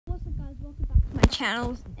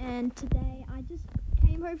channel, and today I just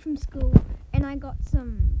came home from school and I got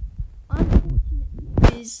some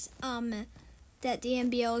unfortunate news that the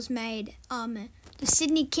NBL has made. The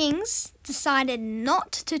Sydney Kings decided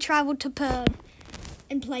not to travel to Perth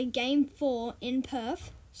and play Game 4 in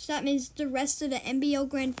Perth. So that means the rest of the NBL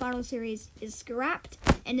Grand Final Series is scrapped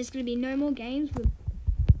and there's going to be no more games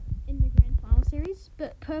in the Grand Final Series.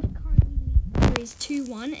 But Perth currently leads the series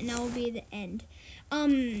 2-1 and that will be the end.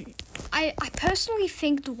 I personally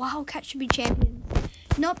think the Wildcats should be champions.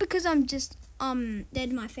 Not because they're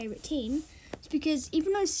my favourite team. It's because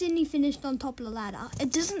even though Sydney finished on top of the ladder,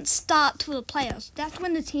 it doesn't start till the playoffs. That's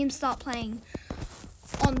when the teams start playing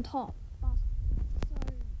on top. So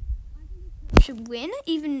I think Perth should win,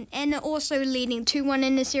 and also leading 2-1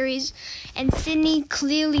 in the series, and Sydney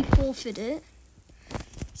clearly forfeited.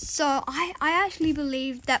 So I actually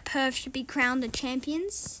believe that Perth should be crowned the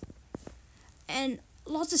champions, and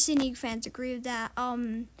lots of Sydney fans agree with that.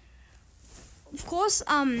 Of course,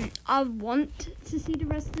 I want to see the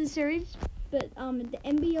rest of the series, but the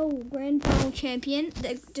NBL Grand Final champion,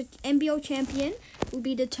 the NBL champion, will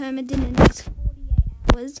be determined in the next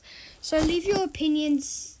 48 hours. So leave your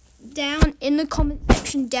opinions down in the comment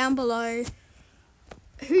section down below.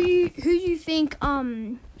 Who you think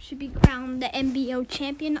should be crowned the NBL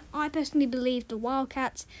champion? I personally believe the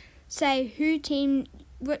Wildcats. Say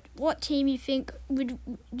what team you think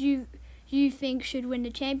you think should win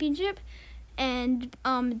the championship, and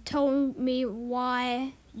tell me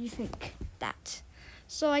why you think that.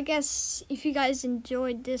 So I guess if you guys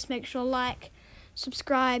enjoyed this, make sure to like,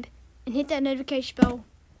 subscribe, and hit that notification bell,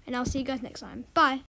 and I'll see you guys next time. Bye.